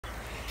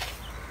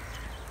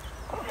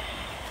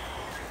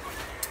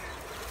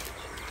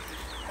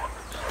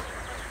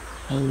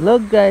Hello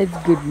guys,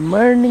 good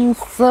morning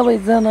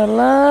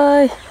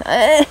सबैजनालाई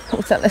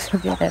उचाल्दै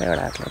सक्यो यार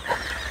एउटा हातले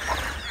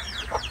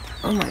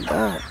Oh my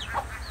god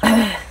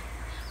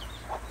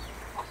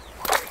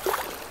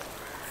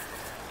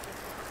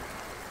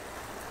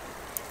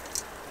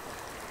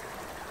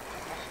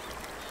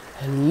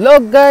Hello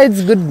guys,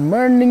 good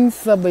morning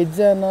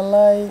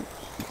सबैजनालाई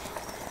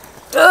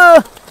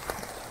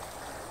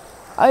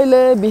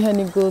अहिले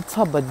बिहानीको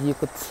 6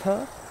 बजिएको छ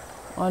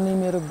अनि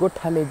मेरो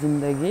गोठाले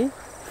जिन्दगी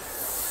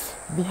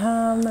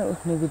बिहान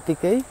उठ्ने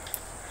बित्तिकै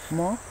म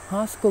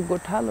हाँसको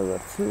गोठालो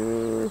गर्छु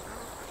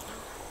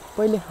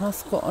पहिले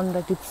हाँसको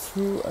अन्डा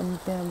टिप्छु अनि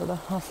त्यहाँबाट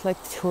हाँसलाई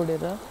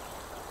छोडेर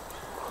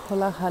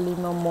खोला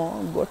खालीमा म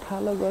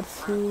गोठालो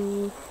गर्छु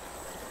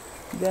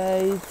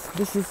guys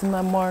this is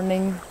my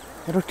morning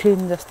routine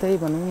जस्तै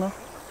भनौँ न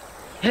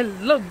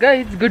हेलो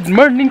गाइज गुड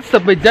मर्निङ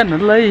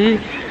सबैजनालाई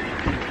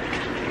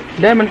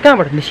डायमन्ड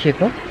कहाँबाट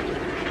निस्केको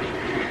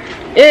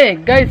ए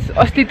गाइज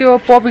अस्ति त्यो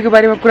पपीको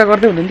बारेमा कुरा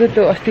गर्दै हुनुहुन्थ्यो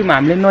त्यो अस्तिमा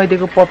हामीले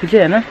नुहाइदिएको पपी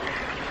चाहिँ हैन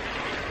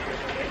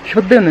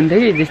सोध्दै हुनुहुन्थ्यो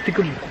कि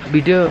जस्तीको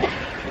भिडियो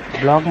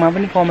भ्लगमा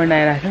पनि कमेन्ट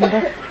आइरहेको थियो नि त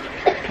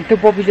त्यो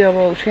पपी चाहिँ अब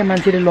उसकै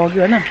मान्छेले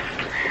लग्यो हैन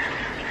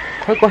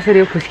खै कसरी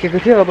यो फुस्केको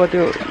थियो अब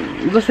त्यो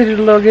जसरी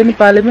लग्यो नि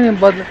पाले पनि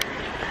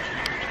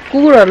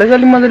कुकुरहरूलाई चाहिँ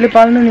अलिक मजाले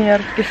पाल्नु नि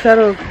यार त्यस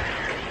साह्रो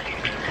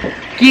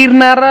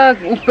किर्ना र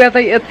उप्या त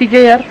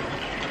यत्तिकै यार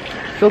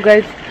सो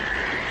गाइज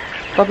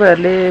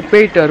तपाईहरुले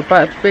पेटहरु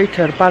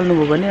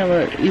पाल्नुभयो भने अब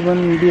इभन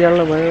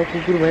बिरालो भयो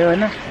कुकुर भयो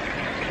हैन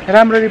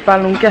राम्ररी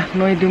पाल्नु क्या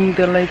नुहाइदिउँ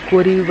त्यसलाई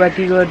कोरी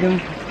बाटी गरिदिउँ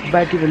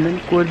बाटी भन्दा पनि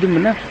कोरिदिउँ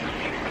हैन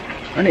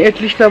अनि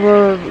एटलिस्ट अब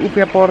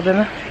उप्या पर्दैन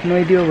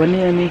नुहाइदियो भने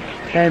अनि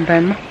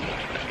टाइममा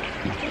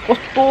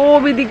कस्तो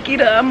विधि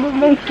किरा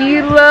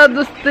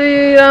जस्तै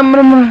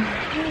राम्रोमा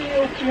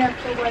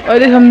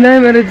अहिले सम्झाए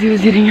मेरो जिउ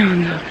जिरिङ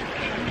हुन्छ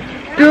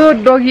त्यो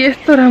डगी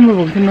यस्तो राम्रो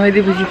भएको थियो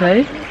नुहाइदिएपछि त है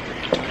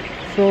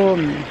सो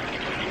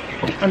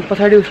अनि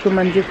पछाडि उसको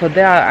मान्छे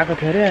खोज्दै आएको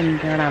थियो अरे अनि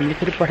त्यहाँबाट हामीले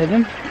फेरि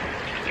पठाइदियौँ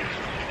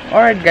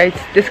अलराइट गाइज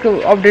त्यसको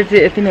अपडेट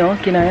चाहिँ यति नै हो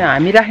किनभने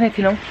हामी राख्ने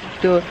थिएनौँ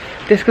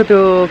त्यसको त्यो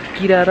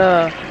किरा र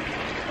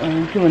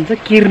के भन्छ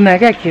किर्ना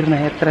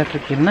यत्र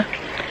किर्ना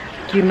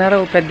र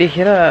उप्या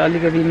देखेर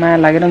अलिकति माया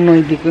लागेर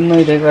नुहाइदिएको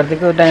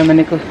गरिदिएको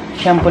डायमन्डको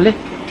स्याम्पूले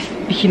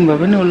पिखिन भए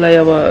पनि उसलाई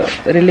अब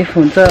रिलिफ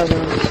हुन्छ अब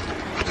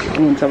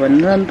हुन्छ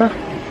भनेर नि त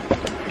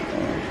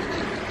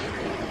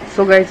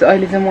सो गाइज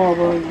अहिले चाहिँ म अब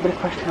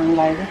ब्रेकफास्ट खानु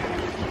लागेको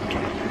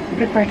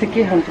ब्रेकफास्ट चाहिँ के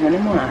खान्छु भने म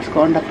हाँसको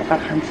अन्डा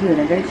पकाएर खान्छु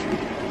होइन गाइज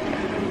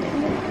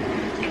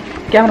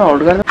क्यामेरा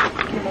होल्ड गरेर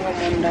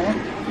अन्डामा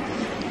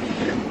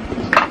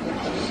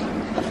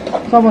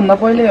सबभन्दा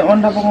पहिले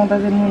अन्डा पकाउँदा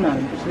चाहिँ नुन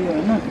हाल्नुपर्छ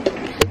होइन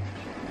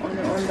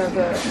अनि अन्डा त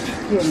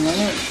के भन्नु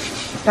भने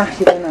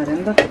टाँसिँदैन अरे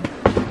नि त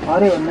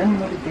हरे भन्दा नि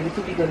मैले धेरै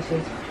चोटि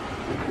गरिसकेको छु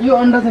यो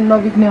अन्डा चाहिँ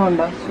नबिक्ने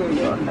अन्डा सो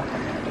यो अन्डा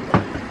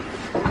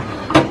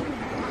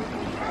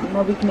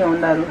नबिक्ने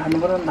अन्डाहरू खानु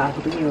पर्यो नि त आफू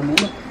त के गर्नु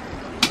होइन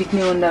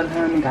बिक्ने अन्डाहरू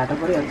खायो भने घाटा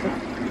परिहाल्छ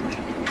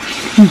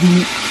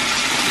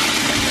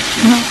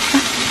म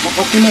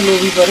कति नै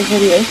लोभी पऱ्यो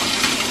फेरि है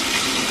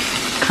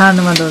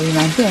खानुमा लोभी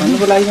मान्छे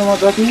खानुको लागि म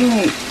जति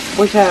नै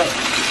पैसा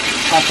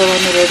खर्च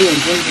गर्न रेडी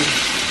हुन्छु नि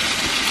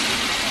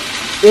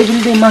एभ्री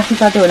डे मासु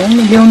काट्यो भने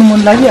पनि ल्याउनु मन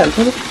लागिहाल्छ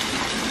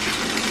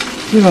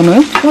के गर्नु है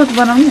कोट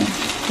बनाउने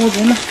कोट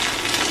होइन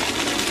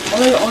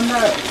मलाई अन्डा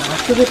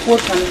हाँसको चाहिँ कोट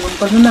खानु मन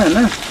पर्दैन होइन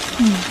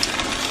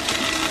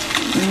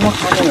म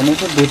खाने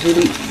भनेको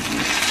भुजुरी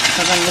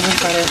सकालको पनि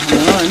पारेर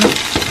खानु हो होइन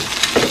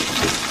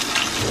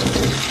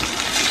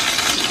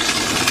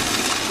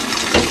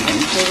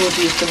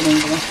रोटी यस्तो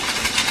बनाउँछ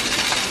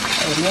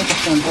हेर्नु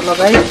कस्तो हुन्छ ल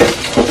गाई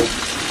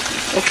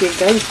ओके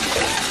गाई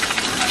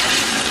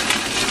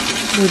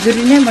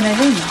भुजुरी नै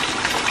बनाइदिउँ न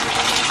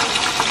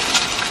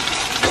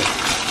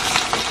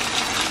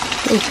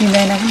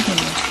उफ्रिँदैन पनि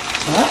तिमीले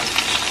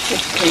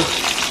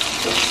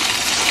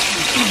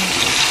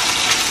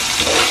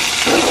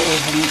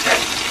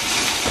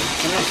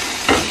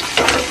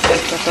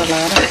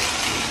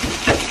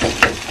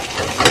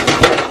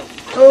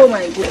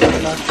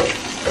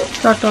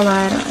चट्टा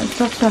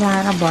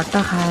लाएर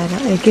भट्टा खाएर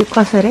के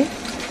कसरी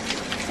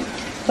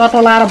चट्टा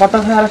लाएर भट्टा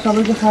खाएर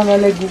सबैको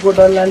सामानले गुको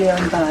डल्लाले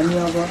अन्त हामी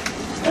अब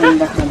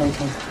अन्डा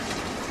खाँदैछौँ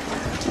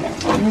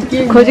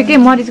खोजे के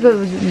मरिचको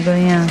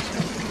यहाँ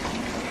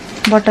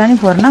बट्टा नि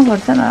फोर्न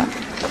पर्छ न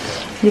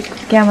यो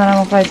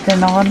क्यामेरामा कैद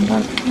नगर्नु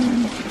पर्छ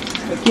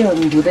के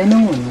भन्नु धुँदैनौ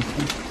भन्नु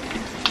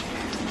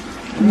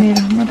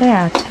मेरो मात्रै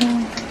हात छ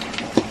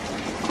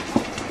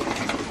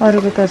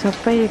अरूको त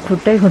सबै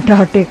खुट्टा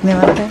टेक्ने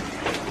मात्रै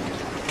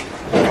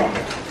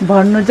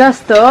भन्नु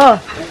जस्तो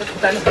कस्तो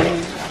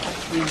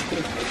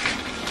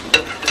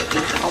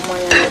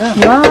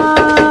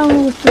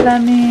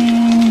दामी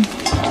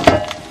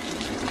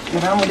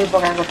राम्ररी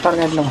पकाएको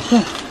तरकारी लगाउँछु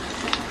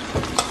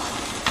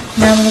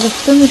राम्ररी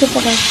कस्तो मिठो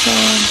पकाएको छ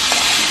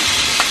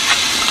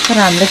तर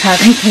हामीले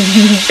खाएकै छैन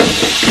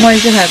मैले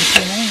चाहिँ खाएको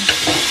छैन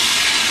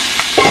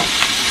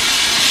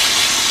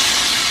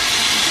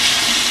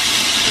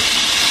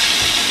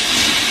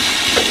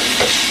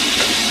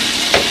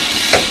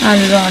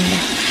आलु र अन्डा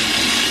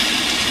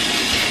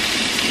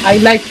I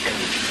like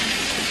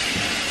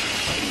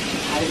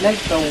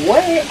the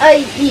way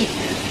I eat.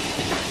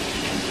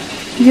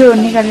 यो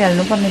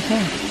निकालिहाल्नु पर्ने छ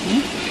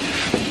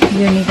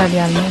यो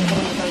निकालिहाल्नु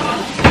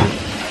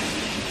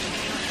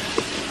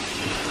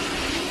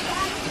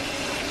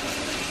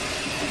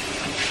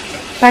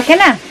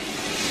पाकेन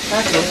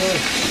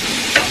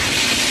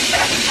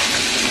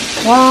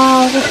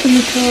वाउ कस्तो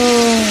मिठो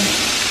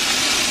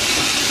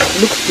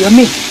Looks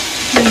yummy.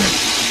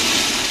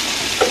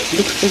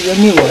 Looks so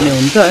yummy भने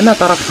हुन्छ हैन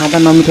तर खाँदा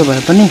नमिठो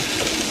भए पनि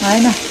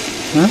हैन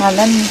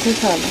खाँदा नि मिठो छ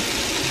होला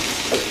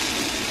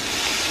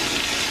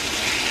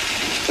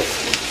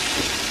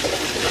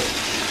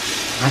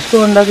हाँसको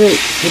अन्डा चाहिँ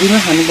फ्रीमा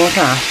खानु पाउँछ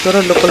हाँसको र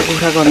लोकल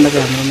कुखुराको अन्डा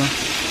चाहिँ हाम्रोमा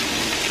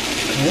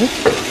है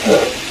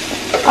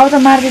अब त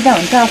मार्दिँदा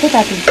हुन्छ आफै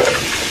तातिन्छ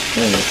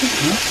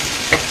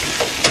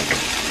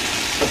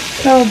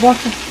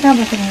बस्छ कहाँ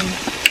बसेर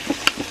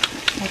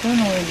हटाउन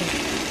अहिले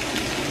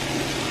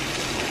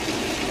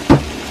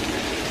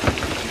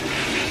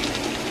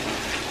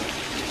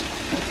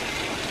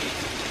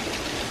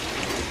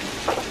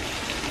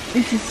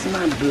This is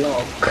my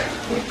vlog.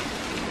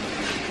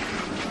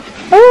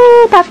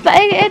 Oh, that's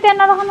it.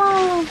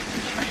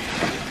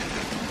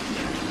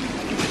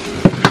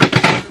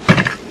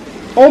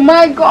 Oh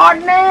my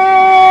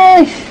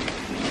goodness!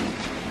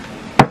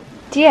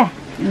 Tia.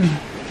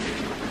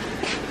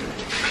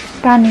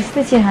 Pani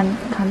ste che han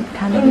khan.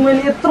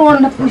 मैले यत्रो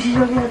अन्डा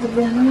पुसिसके आज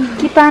बिहान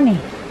के पानी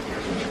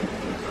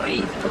खै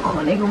त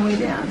खनेको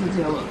मैले आज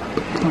चाहिँ अब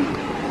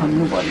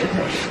खन्नु पर्ने छ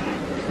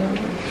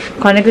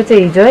खनेको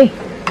चाहिँ हिजो है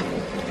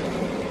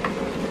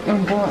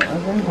अब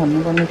अझै खन्नु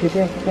पर्ने थियो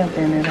त्यहाँ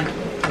त्यहाँनिर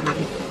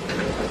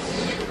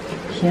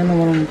सानो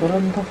बनाउनु पर्यो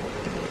नि त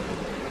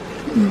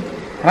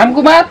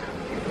रामकुमार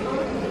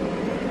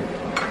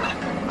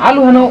आलु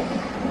खानु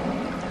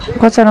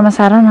कचरामा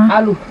सारा न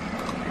आलु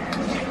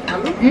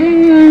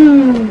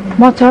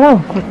मच्छर हौ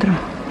कत्रो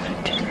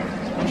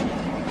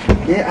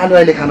के आलु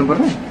अहिले खानु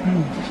पर्ने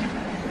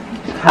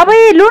अब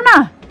लु न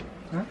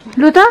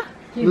लु त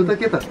लु त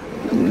के त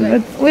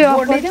उयो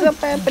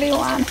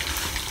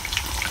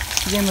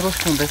चिकन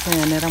रोस्ट हुँदैछ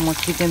यहाँनिर म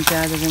चिकन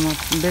चाहिँ आज चाहिँ म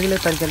बेग्लै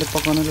तरिकाले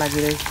पकाउनु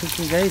लागिरहेको छु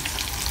कि गाइस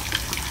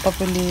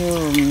तपाईँले यो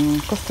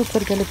कस्तो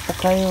तरिकाले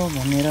पकायो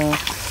भनेर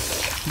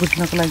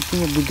बुझ्नको लागि चाहिँ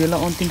यो भिडियोलाई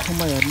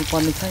अन्तिमसम्म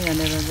हेर्नुपर्ने छ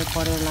यहाँनिर चाहिँ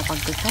करेला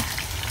पाक्दैछ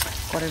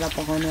करेला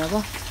पकाउने अब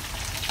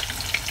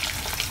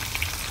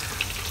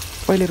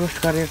पहिले रोस्ट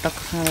गरेर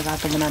टक्कसँग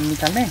रातो बनाएर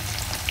निकाल्ने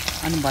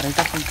अनि भरे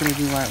टक्क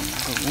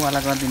ग्रेभीवाला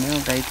गरिदिने हो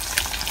गाइस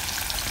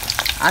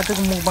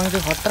आजको मुखबाङ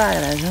चाहिँ खतरा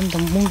आइरहेछ नि त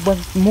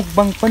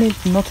मुखबाङ पनि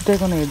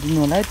नछुटाइकन हेरिदिनु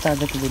होला है त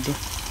आजको भिडियो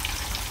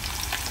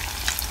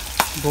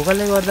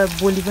भोकले गर्दा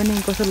बोली पनि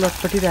कस्तो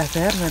लटपटिरहेछ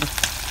यार मेरो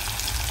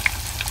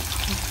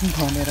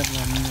भनेर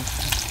भन्नु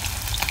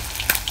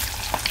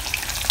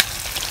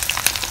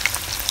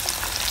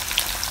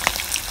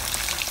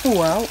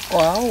Wow,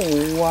 wow,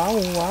 wow,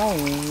 wow,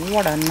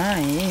 what a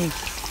nice.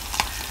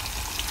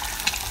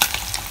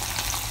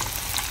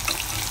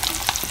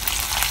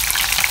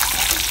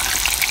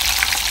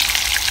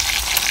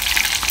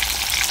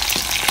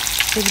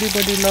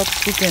 Everybody loves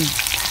chicken.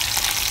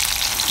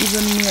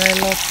 Even me, I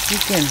love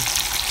chicken.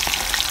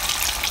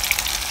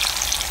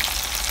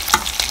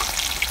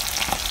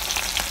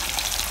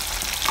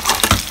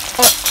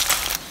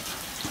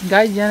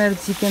 Guys, यहाँ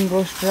चिकन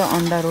रोस्ट र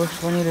अन्डा रोस्ट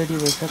पनि रेडी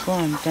भइसक्यो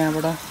अनि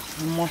त्यहाँबाट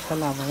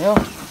मसला भयो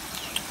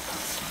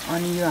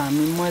अनि यो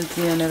मैले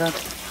चाहिँ यहाँनिर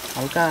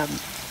हल्का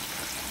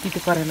तितो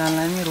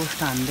करेलालाई नै रोस्ट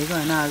हानिदिएको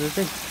होइन आज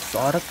चाहिँ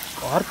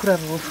हर कुरा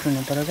रोस्ट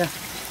हुनु पर्यो क्या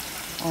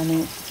अनि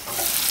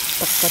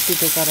टक्क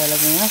तितो करेला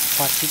चाहिँ यहाँ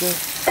फर्सीको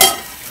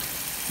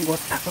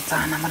गोटाको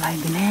चानामा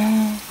लगाइदिने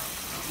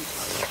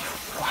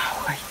वाउ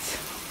गाइस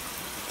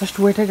जस्ट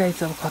वेट है गाइस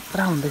अब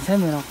खतरा हुँदैछ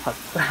मेरो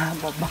खतरा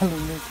बब्बाल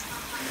हुँदैछ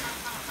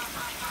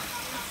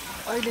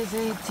अहिले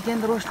चाहिँ चिकन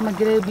रोस्टमा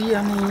ग्रेभी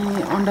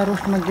अनि अन्डा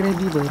रोस्टमा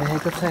ग्रेभी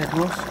भइरहेको छ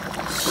हेर्नुहोस्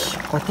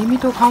कति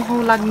मिठो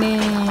खाउँ लाग्ने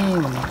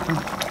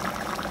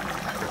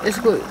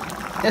भनेको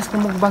यसको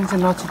मुखबाङ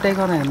चाहिँ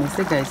नछुटाइकन हेर्नुहोस्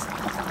है गाइस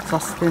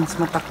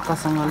सस्पेन्समा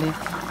टक्कसँगले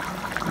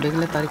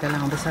बेग्लै तरिकाले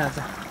आउँदैछ आज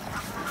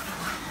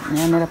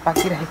यहाँनिर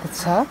पाकिरहेको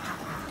छ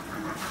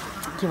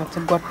के भन्छ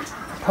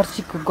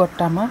फर्सीको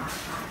गट्टामा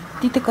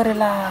तितो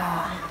करेला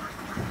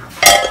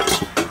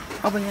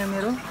अब यहाँ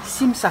मेरो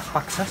सिम साग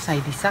पाक्छ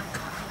साइदी साग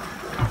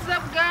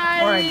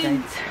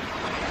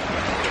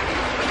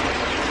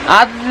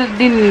आज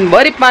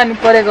दिनभरि पानी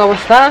परेको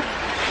अवस्था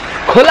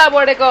खोला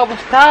बढेको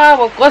अवस्था अब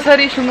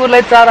कसरी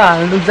सुँगुरलाई चारो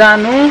हाल्नु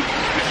जानु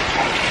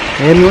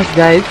हेर्नुहोस्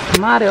गाइस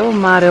मार्यो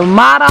मार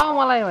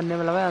मलाई भन्ने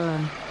बेला भइहाल्यो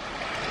नि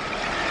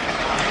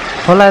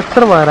खोला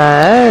यत्रो भएर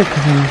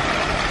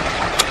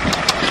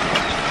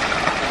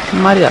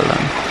मारिहाल्यो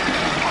नि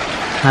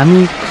हामी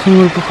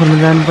सुँगुरको खोल्नु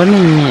जानुपर्ने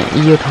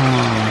यो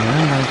ठाउँमा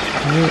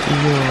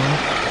यो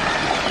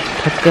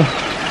ठ्याक्कै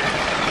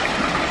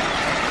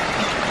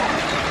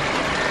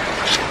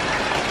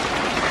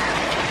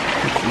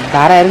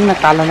धारा हेरौँ न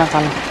कालो न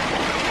कालो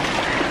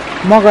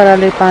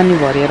मगराले पानी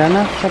भरेर न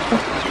सबै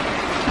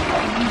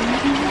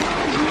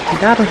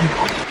गाह्रो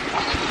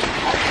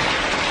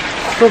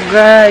छ So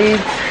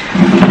guys,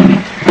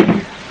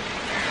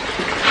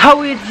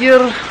 how is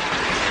your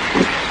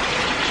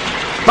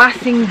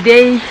passing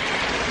day?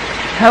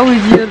 How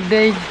is your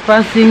day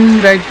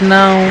passing right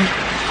now?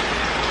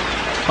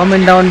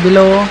 Comment down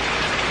below.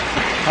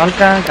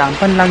 हल्का घाम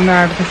पनि लाग्न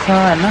आँटेको छ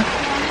हैन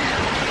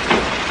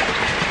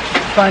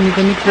पानी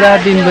पनि पुरा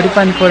दिनभरि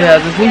पानी पर्यो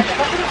आज चाहिँ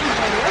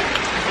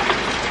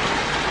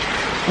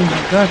Oh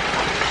my god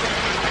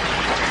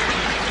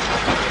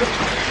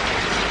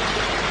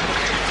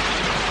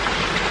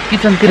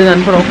किचनतिर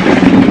जानु पर्यो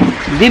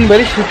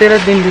दिनभरि सुतेर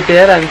दिन बित्यो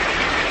यार हामी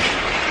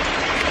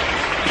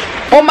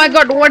Oh my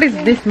god what is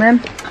this man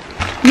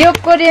यो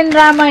कोरियन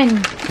रामायण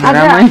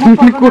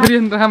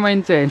कोरियन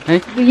रामायण चाहिँ हैन है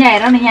यहाँ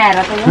हेर न यहाँ हेर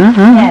त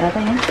यहाँ हेर त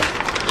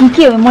यहाँ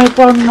के हो मैले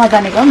पढ्नु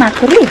नजानेको हो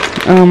माकुरी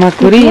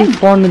माकुरी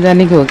पढ्नु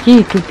जानेको हो कि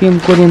 2 PM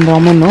कोरियन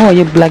रामेन हो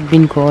यो ब्ल्याक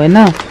बिनको हो हैन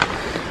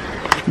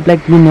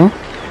ब्ल्याक बिन हो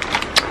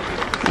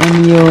अनि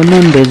यो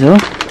नन भेज हो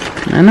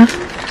हैन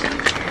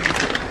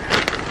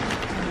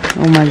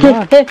ओ माय गॉड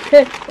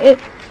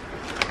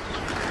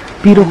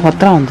पिरो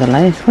खतरा हुन्छ होला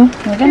यसको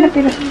हैन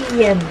पिरो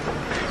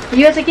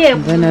यो चाहिँ के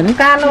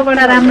कालोबाट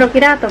राम्रो कि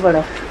रातोबाट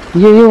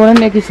यो भने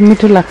नि एकैछिन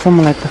मिठो लाग्छ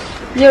मलाई त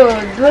यो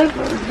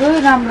दुई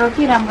राम्रो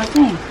कि राम्रो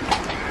चाहिँ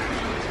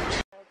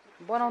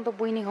बनाउँ त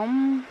बुइनी हम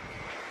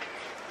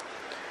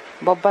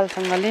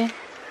बब्बालसँगले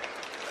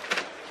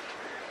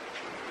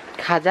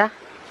खाजा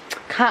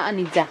खा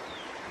अनि जा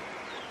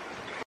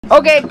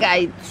okay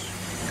guys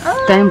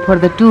time for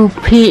the 2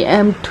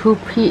 PM 2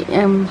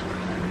 PM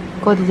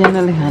कति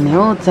जनाले खाने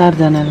हो 4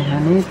 जनाले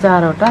खाने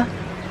 4 वटा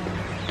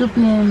 2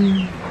 PM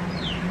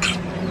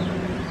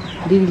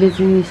दिदीले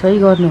चाहिँ सही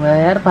गर्नुभयो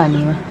यार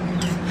पानीमा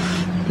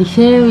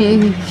त्यसै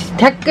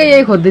ठ्याक्कै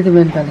यही खोज्दै थियो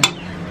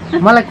मेन्टले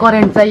मलाई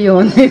करेन्ट चाहियो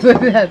भन्दै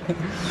गरिरहेको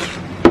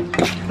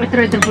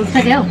यत्रो यत्रो पुग्छ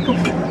क्या हो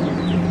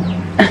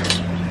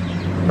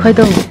खै त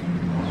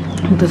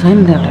छैन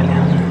त एउटाले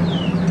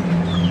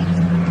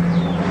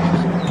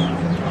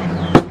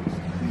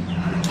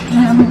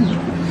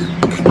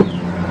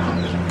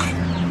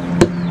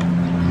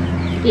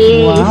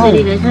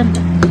यसरी रहेछ नि त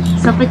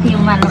सबै त्यो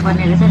उमाल्नु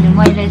पर्ने रहेछ नि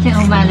मैले चाहिँ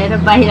उमालेर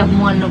बाहिर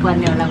मोल्नु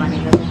पर्ने होला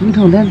भनेको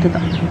मिठो हुँदैन त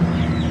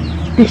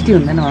टेस्टी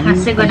हुँदैन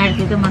खासै बनाएको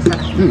थियो त्यो मसला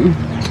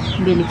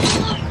बेलुकी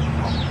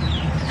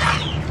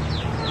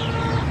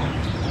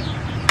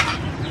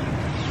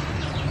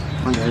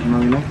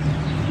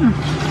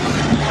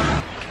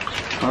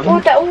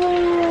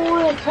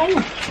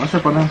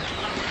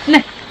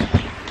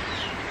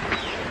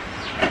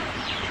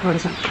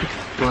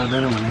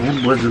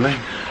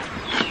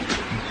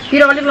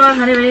पिरो अलिक लगाएर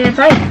खाने भने छ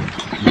है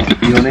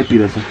यो नै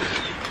पिरो छ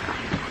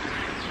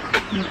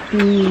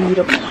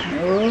पिरो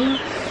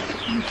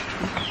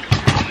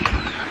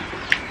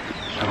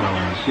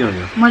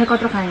मैले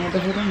कत्रो खाने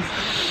देखेर नि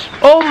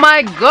ओ माय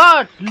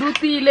गॉड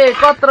लुतीले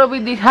कत्रो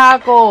विधि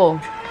खाएको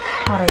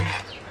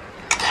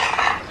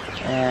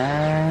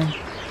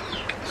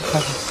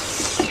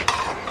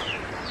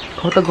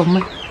खो त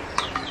गम्मै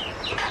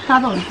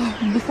सादा हुन्छ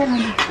बिस्तारै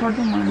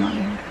पर्दै मन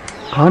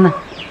हो न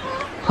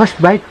फर्स्ट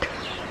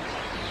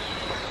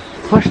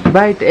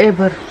बाइट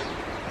एभर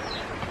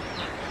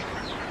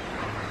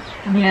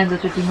अनि आज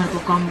त तिमीहरूको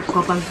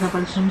कपाल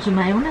सपाल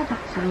सुमसुमायो न त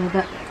सबै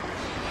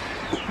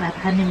भात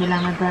खाने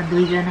बेलामा त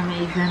 2 जनामा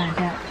 1 जना त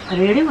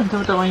रेडी हुन्छ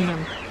त होइन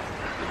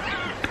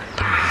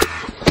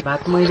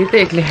भात मैले त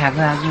एक्लै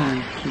खाएको आज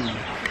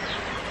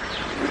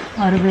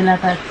अरू बेला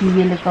त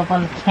तिमीले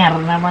कपाल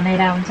ख्यार्न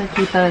बनाइरा हुन्छ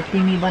कि त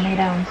तिमी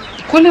बनाइरा हुन्छ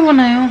कसले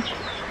बनायो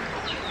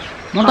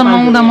म त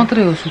नुहाउँदा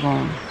मात्रै हो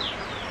सुकाउनु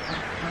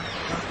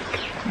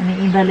अनि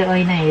इन्दाले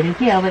ऐना हेर्यो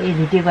कि अब ए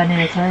भिडियो गर्ने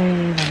रहेछ है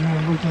भन्ने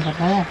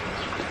बुझ्नुपर्छ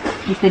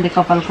त्यसैले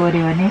कपाल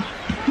कोर्यो भने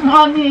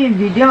अनि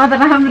भिडियोमा त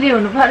राम्रै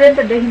हुनु पर्यो नि त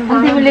देख्नु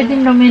पर्यो तिमीले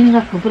तिम्रो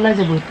मेनुका फुपूलाई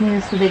चाहिँ भुट्ने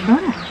जस्तो देख्नु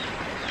न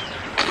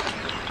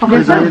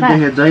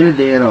जहिले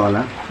देखेर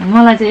होला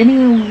मलाई चाहिँ नि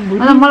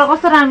मलाई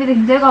कस्तो राम्रो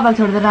देखिन्छ कपाल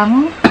छोड्दा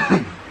राम्रो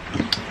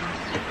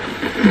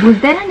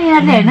बुझ्दैन नि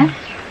यहाँले होइन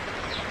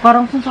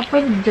कराउँछ सबै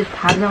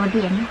थाहा जमाती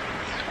होइन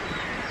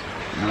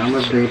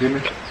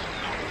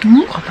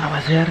खतरा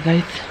भएछ यार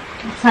गाइज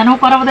सानो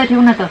कराउँदै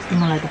थियौ न त अस्ति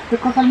मलाई त त्यो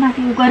कपाल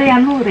माथि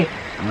गरिहाल्नु रे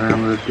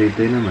राम्रो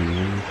देख्दैन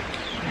भनेको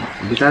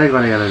बिचारै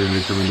गरेर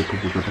रहेछ मैले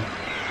फुपूको त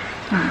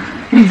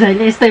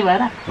जहिले यस्तै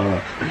भएर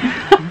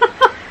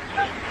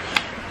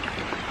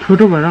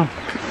छोटो भएर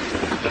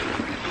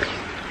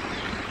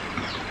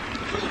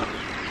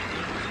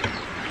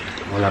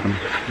होला पनि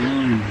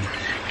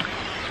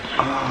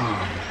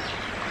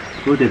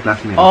गुड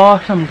क्लासमेट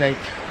awesome guys